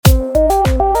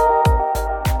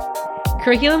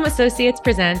Curriculum Associates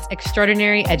presents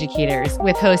Extraordinary Educators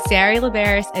with hosts Sari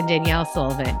Laberis and Danielle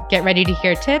Sullivan. Get ready to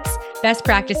hear tips, best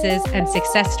practices, and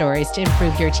success stories to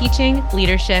improve your teaching,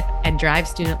 leadership, and drive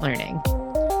student learning.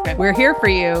 We're here for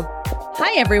you.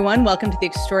 Hi, everyone. Welcome to the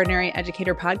Extraordinary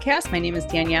Educator Podcast. My name is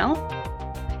Danielle.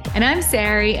 And I'm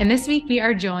Sari, and this week we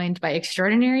are joined by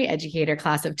Extraordinary Educator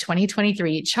Class of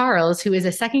 2023, Charles, who is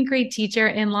a second grade teacher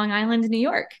in Long Island, New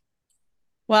York.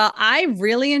 Well, I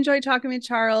really enjoy talking with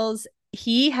Charles.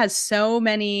 He has so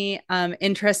many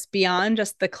interests beyond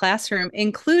just the classroom,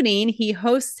 including he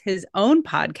hosts his own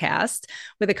podcast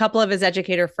with a couple of his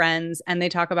educator friends, and they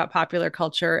talk about popular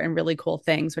culture and really cool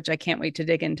things, which I can't wait to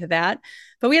dig into that.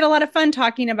 But we had a lot of fun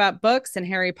talking about books and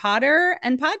Harry Potter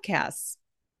and podcasts.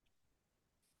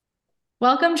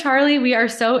 Welcome, Charlie. We are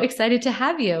so excited to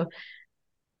have you.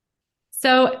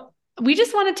 So we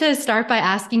just wanted to start by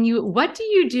asking you, what do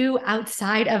you do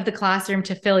outside of the classroom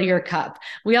to fill your cup?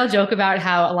 We all joke about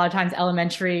how a lot of times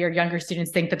elementary or younger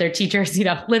students think that their teachers,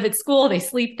 live at school, they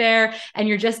sleep there, and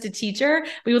you're just a teacher.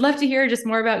 We would love to hear just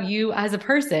more about you as a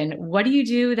person. What do you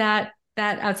do that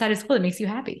outside of school that makes you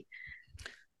happy?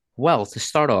 Well, to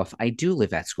start off, I do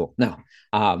live at school. No,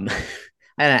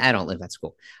 I don't live at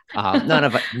school.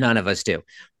 None of us do.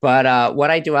 But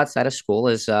what I do outside of school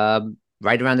is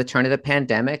right around the turn of the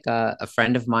pandemic, a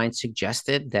friend of mine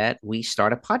suggested that we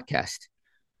start a podcast.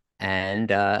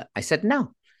 And I said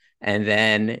no. And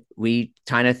then we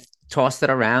kind of tossed it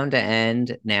around.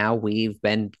 And now we've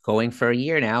been going for a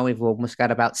year now. We've almost got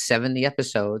about 70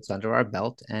 episodes under our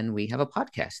belt, and we have a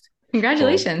podcast.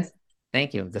 Congratulations.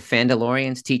 Thank you. The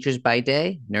Fandalorians, teachers by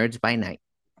day, nerds by night.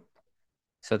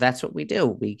 So that's what we do.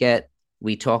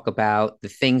 We talk about the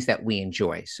things that we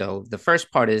enjoy. So the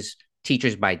first part is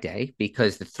teachers by day,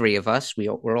 because the three of us,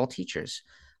 we're all teachers.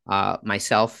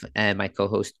 Myself and my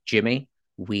co-host Jimmy,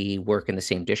 we work in the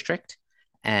same district.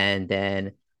 And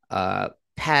then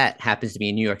Pat happens to be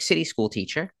a New York City school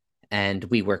teacher, and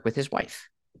we work with his wife.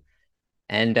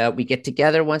 And we get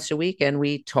together once a week and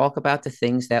we talk about the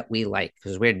things that we like,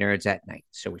 because we're nerds at night.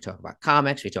 So we talk about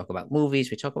comics, we talk about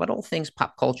movies, we talk about all things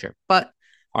pop culture. But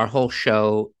our whole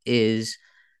show is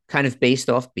kind of based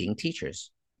off being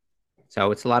teachers.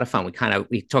 So it's a lot of fun.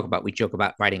 We joke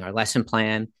about writing our lesson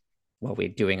plan. While we're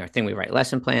doing our thing, we write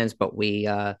lesson plans, but we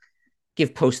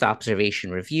give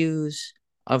post-observation reviews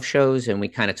of shows, and we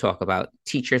kind of talk about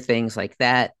teacher things like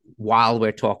that while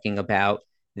we're talking about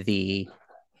the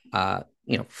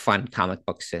fun comic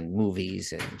books and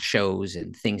movies and shows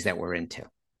and things that we're into.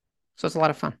 So it's a lot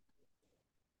of fun.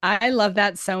 I love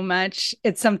that so much.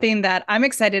 It's something that I'm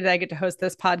excited that I get to host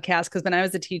this podcast, because when I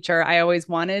was a teacher, I always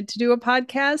wanted to do a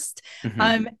podcast.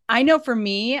 Mm-hmm. I know for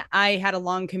me, I had a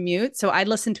long commute, so I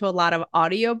listened to a lot of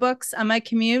audiobooks on my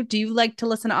commute. Do you like to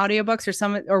listen to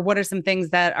audiobooks, or what are some things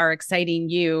that are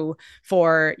exciting you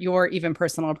for your even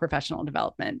personal or professional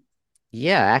development?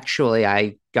 Yeah, actually,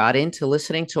 I got into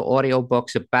listening to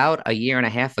audiobooks about a year and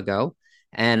a half ago,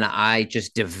 and I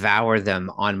just devour them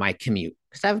on my commute,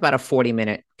 because I have about a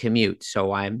 40-minute commute.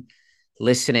 So I'm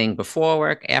listening before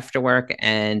work, after work,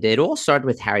 and it all started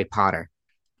with Harry Potter.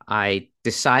 I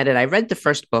read the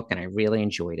first book and I really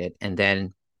enjoyed it. And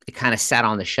then it kind of sat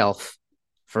on the shelf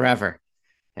forever.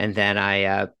 And then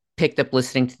I picked up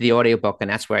listening to the audiobook, and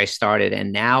that's where I started.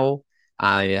 And now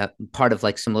I'm part of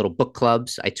like some little book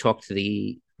clubs. I talked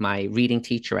to my reading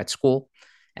teacher at school,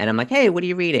 and I'm like, hey, what are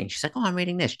you reading? She's like, oh, I'm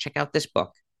reading this. Check out this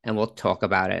book. And we'll talk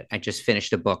about it. I just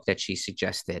finished a book that she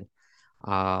suggested.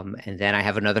 And then I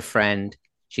have another friend.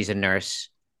 She's a nurse,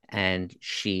 and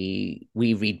we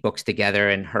read books together,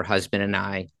 and her husband and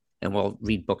I, and we'll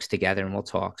read books together and we'll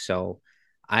talk. So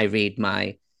I read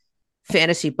my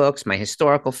fantasy books, my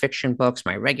historical fiction books,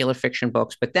 my regular fiction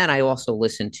books, but then I also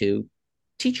listen to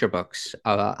teacher books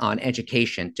on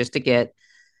education, just to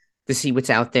see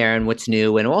what's out there and what's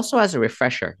new. And also as a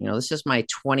refresher, this is my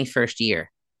 21st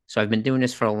year. So I've been doing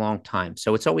this for a long time.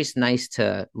 So it's always nice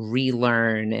to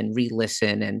relearn and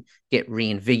re-listen and get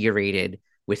reinvigorated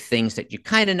with things that you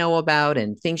kind of know about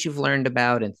and things you've learned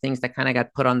about and things that kind of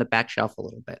got put on the back shelf a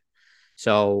little bit.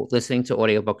 So listening to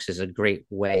audiobooks is a great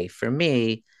way for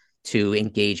me to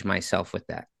engage myself with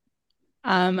that.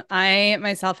 I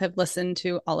myself have listened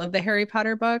to all of the Harry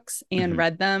Potter books and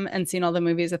read them and seen all the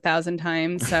movies 1,000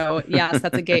 times. So yes,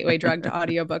 that's a gateway drug to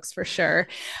audiobooks for sure.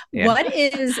 Yeah. What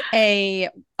is a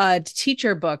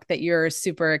teacher book that you're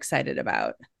super excited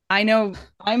about? I know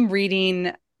I'm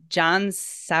reading John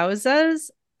Souza's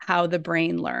How the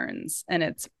Brain Learns, and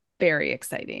it's very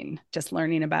exciting, just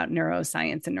learning about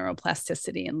neuroscience and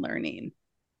neuroplasticity and learning.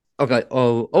 Okay.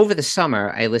 Oh, over the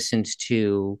summer, I listened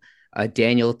to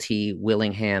Daniel T.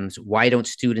 Willingham's Why Don't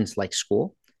Students Like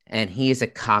School? and he is a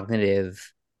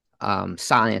cognitive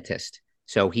scientist.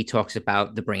 So he talks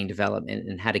about the brain development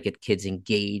and how to get kids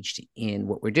engaged in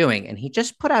what we're doing. And he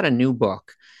just put out a new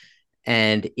book,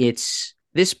 and it's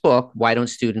this book, Why Don't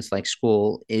Students Like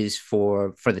School, is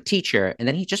for the teacher. And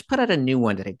then he just put out a new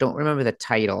one that I don't remember the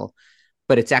title,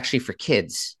 but it's actually for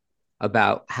kids,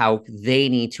 about how they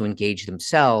need to engage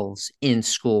themselves in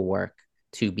schoolwork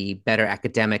to be better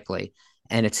academically.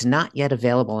 And it's not yet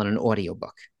available in an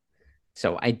audiobook.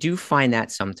 So I do find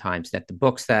that sometimes that the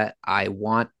books that I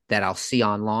want, that I'll see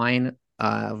online,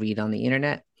 read on the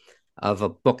internet, of a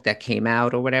book that came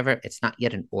out or whatever, it's not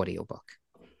yet an audiobook.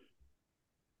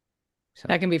 So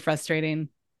that can be frustrating.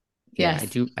 Yeah,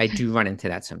 yes. I do run into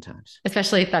that sometimes.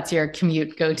 Especially if that's your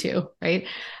commute go-to, right?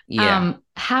 Yeah.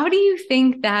 How do you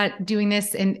think that doing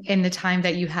this in the time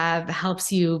that you have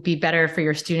helps you be better for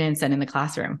your students and in the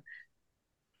classroom?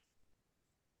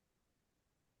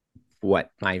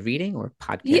 What, my reading or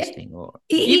podcasting? Or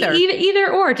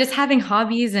either or, just having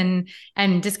hobbies and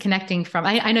disconnecting from,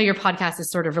 I know your podcast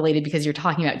is sort of related because you're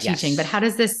talking about teaching, but how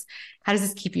does this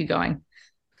keep you going?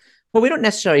 Well, we don't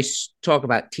necessarily talk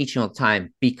about teaching all the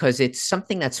time because it's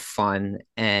something that's fun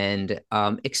and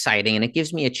exciting, and it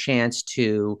gives me a chance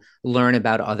to learn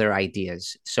about other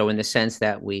ideas. So in the sense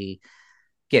that I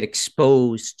get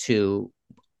exposed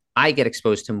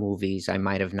to movies I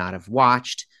might have not have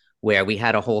watched, where we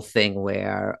had a whole thing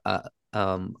where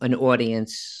an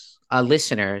audience, a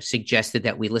listener suggested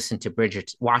that we listen to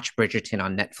watch Bridgerton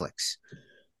on Netflix.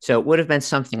 So it would have been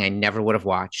something I never would have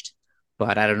watched.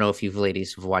 But I don't know if you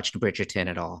ladies have watched Bridgerton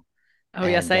at all. Oh,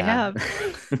 yes, I have.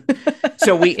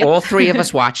 So all three of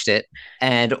us watched it,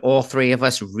 and all three of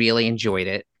us really enjoyed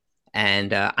it.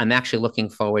 And I'm actually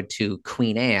looking forward to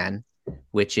Queen Anne,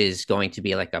 which is going to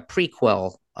be like a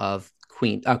prequel of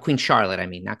Queen Charlotte. I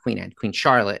mean, not Queen Anne. Queen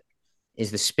Charlotte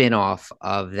is the spinoff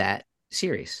of that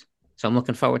series. So I'm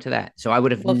looking forward to that. So I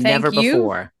would have never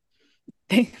before.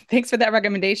 Thanks for that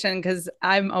recommendation, because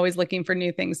I'm always looking for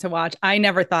new things to watch. I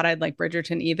never thought I'd like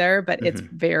Bridgerton either, but it's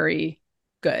very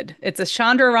good. It's a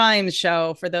Shonda Rhimes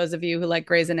show for those of you who like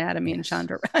Grey's Anatomy and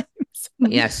Shonda Rhimes.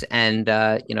 Yes. And,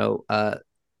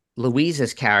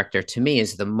 Louisa's character to me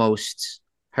is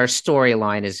her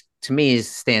storyline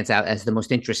stands out as the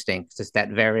most interesting, because it's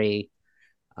that very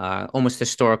almost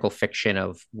historical fiction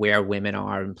of where women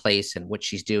are in place and what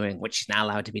she's doing, what she's not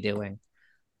allowed to be doing.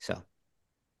 So.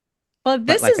 Well,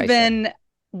 this has been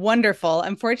wonderful.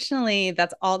 Unfortunately,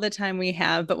 that's all the time we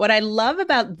have. But what I love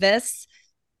about this,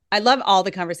 I love all the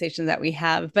conversations that we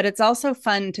have, but it's also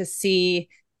fun to see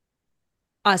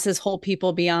us as whole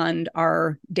people beyond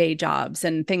our day jobs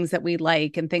and things that we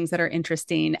like and things that are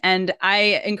interesting. And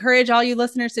I encourage all you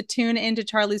listeners to tune into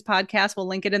Charlie's podcast. We'll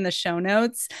link it in the show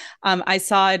notes. I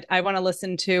want to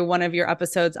listen to one of your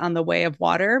episodes on the Way of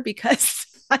Water, because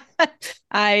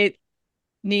I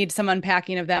need some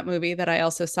unpacking of that movie that I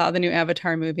also saw, the new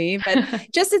Avatar movie. But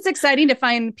just, it's exciting to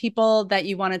find people that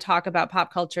you want to talk about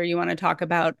pop culture. You want to talk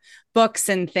about books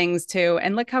and things too.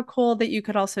 And look how cool that you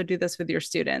could also do this with your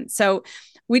students. So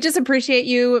we just appreciate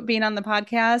you being on the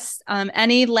podcast.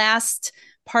 Any last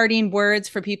parting words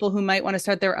for people who might want to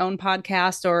start their own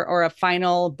podcast, or a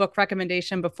final book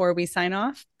recommendation before we sign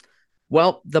off?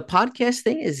 Well, the podcast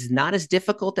thing is not as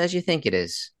difficult as you think it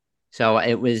is. So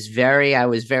I was very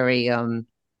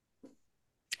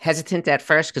hesitant at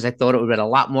first, because I thought it would be a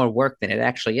lot more work than it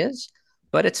actually is,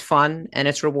 but it's fun and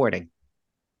it's rewarding.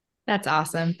 That's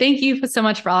awesome. Thank you so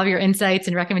much for all of your insights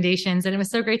and recommendations. And it was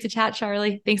so great to chat,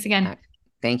 Charlie. Thanks again.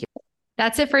 Thank you.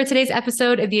 That's it for today's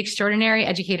episode of the Extraordinary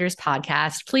Educators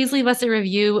Podcast. Please leave us a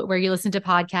review where you listen to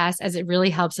podcasts, as it really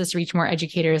helps us reach more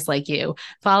educators like you.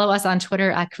 Follow us on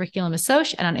Twitter at Curriculum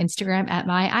Assoc and on Instagram at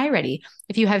MyIReady.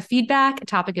 If you have feedback, a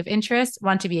topic of interest,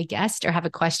 want to be a guest, or have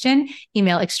a question,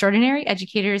 email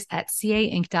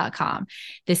extraordinaryeducators@cainc.com.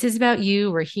 This is about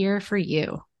you. We're here for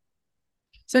you.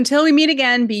 So until we meet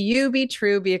again, be you, be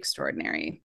true, be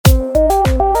extraordinary.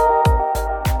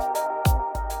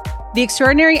 The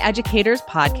Extraordinary Educators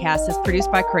Podcast is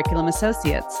produced by Curriculum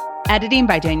Associates. Editing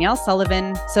by Danielle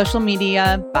Sullivan. Social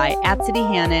media by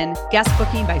 @CityHannon. Guest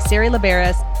booking by Sari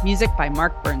Liberis. Music by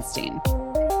Mark Bernstein.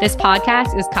 This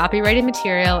podcast is copyrighted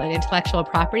material and intellectual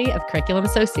property of Curriculum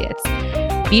Associates.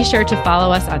 Be sure to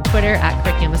follow us on Twitter at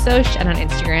Curriculum Assoc and on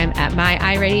Instagram at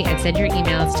MyIReady, and send your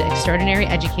emails to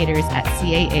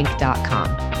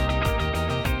extraordinaryeducators@cainc.com.